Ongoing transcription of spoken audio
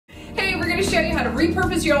we're going to show you how to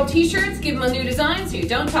repurpose your old t-shirts, give them a new design so you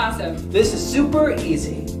don't toss them. This is super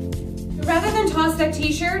easy. Rather than toss that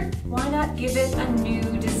t-shirt, why not give it a new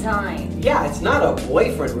design? Yeah, it's not a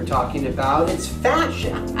boyfriend we're talking about, it's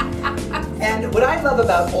fashion. And what I love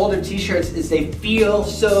about older t-shirts is they feel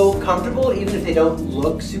so comfortable even if they don't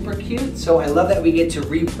look super cute. So I love that we get to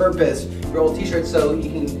repurpose your old t-shirts so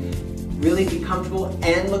you can really be comfortable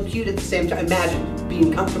and look cute at the same time. Imagine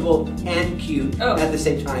being comfortable and cute at the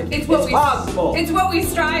same time. It's possible. It's what we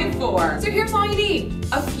strive for. So here's all you need.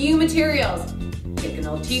 A few materials. Take an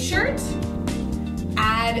old t-shirt,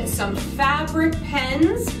 add some fabric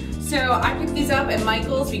pens. So I picked these up at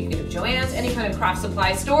Michael's, you can get them at Joann's, any kind of craft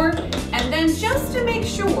supply store. And then just to make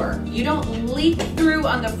sure you don't leak through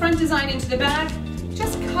on the front design into the back,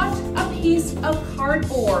 just cut a piece of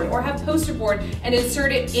cardboard or have poster board and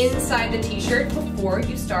insert it inside the t-shirt before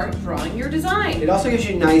you start drawing your design. It also gives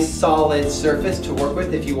you a nice solid surface to work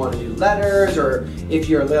with if you want to do letters or if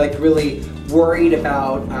you're like really worried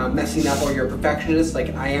about messing up or you're a perfectionist like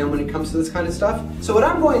I am when it comes to this kind of stuff. So what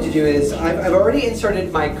I'm going to do is I've already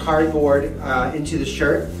inserted my cardboard into the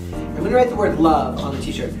shirt. I'm going to write the word love on the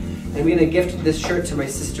t-shirt. And I'm going to gift this shirt to my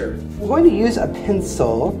sister. I'm going to use a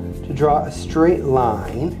pencil to draw a straight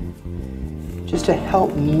line just to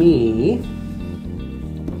help me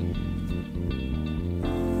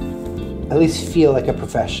at least feel like a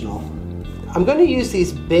professional. I'm going to use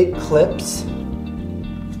these big clips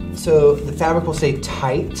so the fabric will stay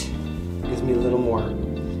tight. Gives me a little more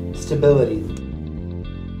stability.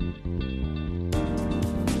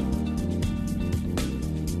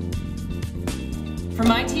 For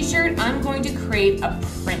my t-shirt, I'm going to create a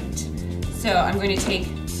print. So I'm going to take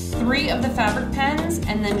 3 of the fabric pens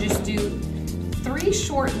and then just do 3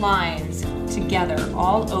 short lines together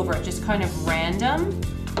all over it, just kind of random.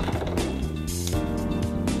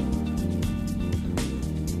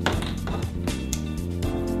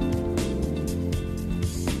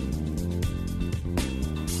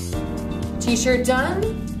 T-shirt done,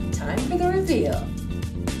 time for the reveal.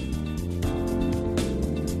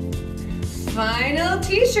 Final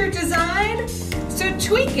t-shirt design, so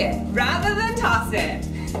tweak it rather than toss it.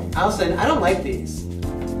 Alison, I don't like these.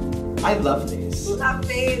 I love these. Love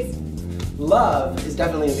these. Love is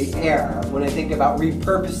definitely in the air when I think about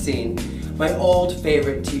repurposing my old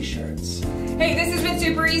favorite t-shirts. Hey, this has been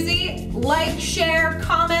super easy. Like, share,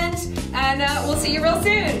 comment, and we'll see you real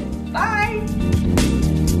soon. Bye.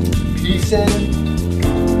 Peace in.